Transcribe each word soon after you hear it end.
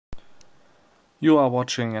You are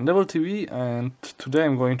watching N150 TV, and today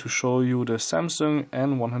I'm going to show you the Samsung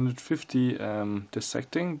N150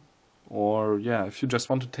 dissecting, or if you just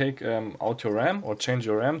want to take out your RAM or change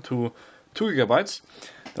your RAM to 2 GB.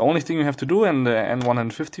 The only thing you have to do in the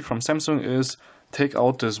N150 from Samsung is take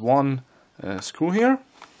out this one screw here,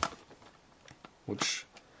 which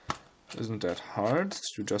isn't that hard.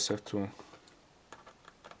 You just have to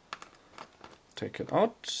take it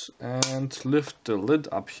out and lift the lid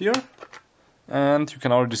up here. And you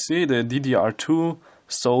can already see the DDR2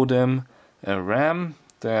 SODIMM RAM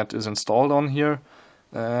that is installed on here.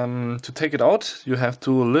 To take it out, you have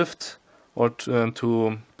to lift or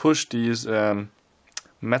to push these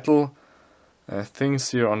metal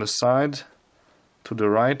things here on the side to the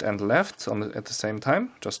right and left at the same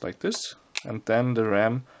time, just like this. And then the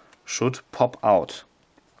RAM should pop out.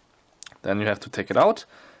 Then you have to take it out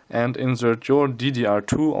and insert your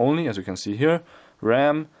DDR2 only, as you can see here,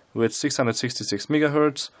 RAM with 666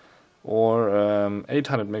 MHz or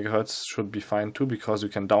 800 MHz should be fine too, because you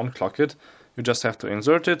can downclock it. You just have to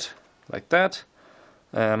insert it like that,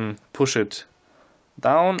 push it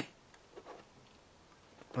down.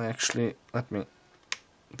 Actually,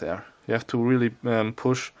 there. You have to really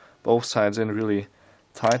push both sides in really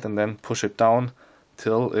tight and then push it down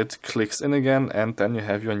till it clicks in again, and then you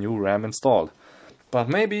have your new RAM installed. But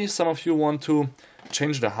maybe some of you want to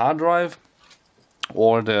change the hard drive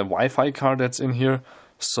or the Wi-Fi card that's in here.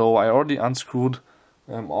 So I already unscrewed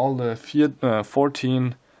all the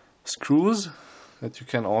 14 screws that you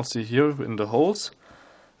can all see here in the holes.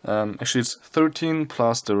 Actually it's 13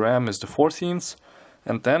 plus the RAM is the 14th.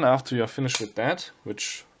 And then after you are finished with that,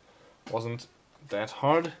 which wasn't that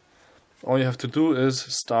hard, all you have to do is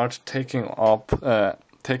start taking off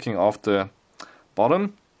the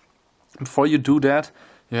bottom. Before you do that,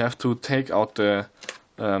 you have to take out the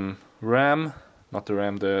RAM, not the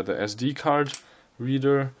RAM, the SD card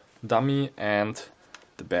reader, dummy, and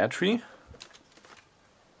the battery.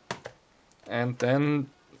 And then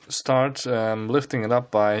start lifting it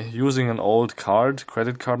up by using an old card,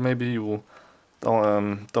 credit card maybe. You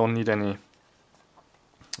don't need any,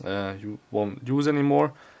 you won't use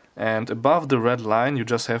anymore. And above the red line you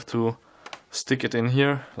just have to stick it in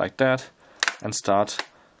here like that and start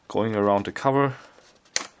going around the cover.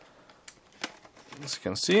 As you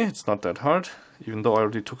can see, it's not that hard, even though I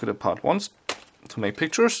already took it apart once to make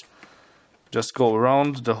pictures. Just go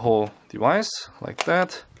around the whole device like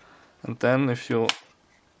that, and then if you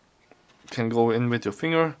can go in with your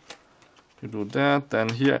finger, you do that. Then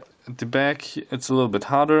here at the back it's a little bit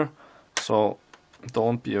harder, so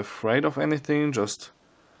don't be afraid of anything, just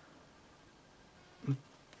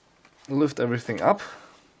lift everything up.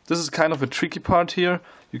 This is kind of a tricky part here.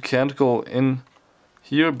 You can't go in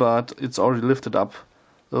here, but it's already lifted up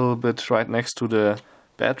a little bit right next to the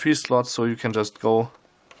battery slot, so you can just go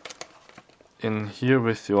in here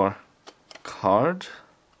with your card,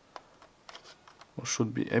 or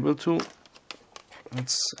should be able to.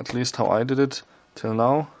 That's at least how I did it till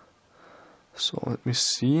now. So let me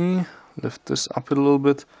see, lift this up a little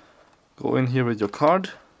bit, go in here with your card,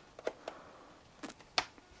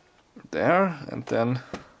 there, and then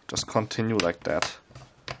just continue like that.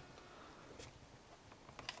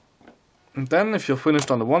 And then if you're finished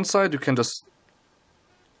on the one side, you can just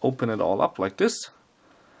open it all up like this.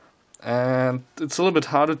 And it's a little bit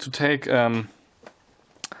harder to take up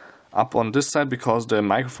on this side because the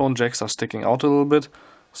microphone jacks are sticking out a little bit.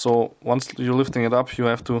 So once you're lifting it up, you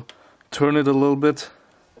have to turn it a little bit,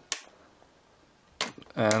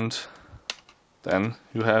 and then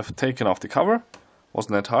you have taken off the cover.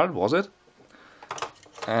 Wasn't that hard, was it?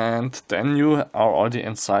 And then you are already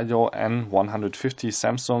inside your N150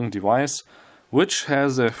 Samsung device, which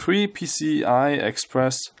has a free PCI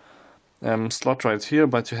Express slot right here,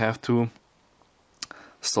 but you have to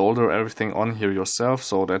solder everything on here yourself,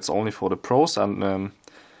 so that's only for the pros. And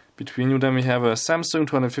between you then we have a Samsung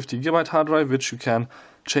 250 GB hard drive, which you can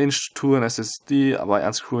change to an SSD by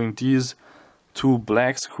unscrewing these two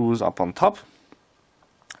black screws up on top.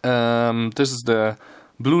 This is the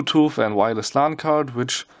Bluetooth and wireless LAN card,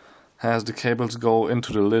 which has the cables go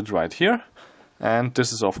into the lid right here. And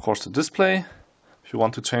this is of course the display. If you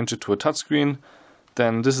want to change it to a touchscreen,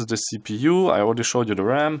 then this is the CPU. I already showed you the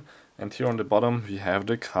RAM, and here on the bottom we have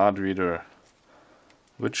the card reader,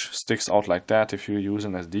 which sticks out like that if you use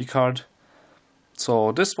an SD card.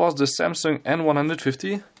 So this was the Samsung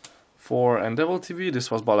N150 for N150 TV.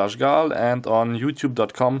 This was Balázs Gál, and on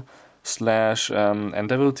youtube.com/N150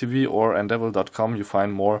 TV or N150.com you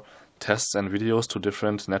find more tests and videos to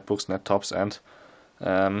different netbooks, nettops, and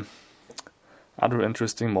other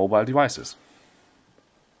interesting mobile devices.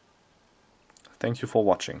 Thank you for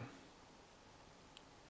watching.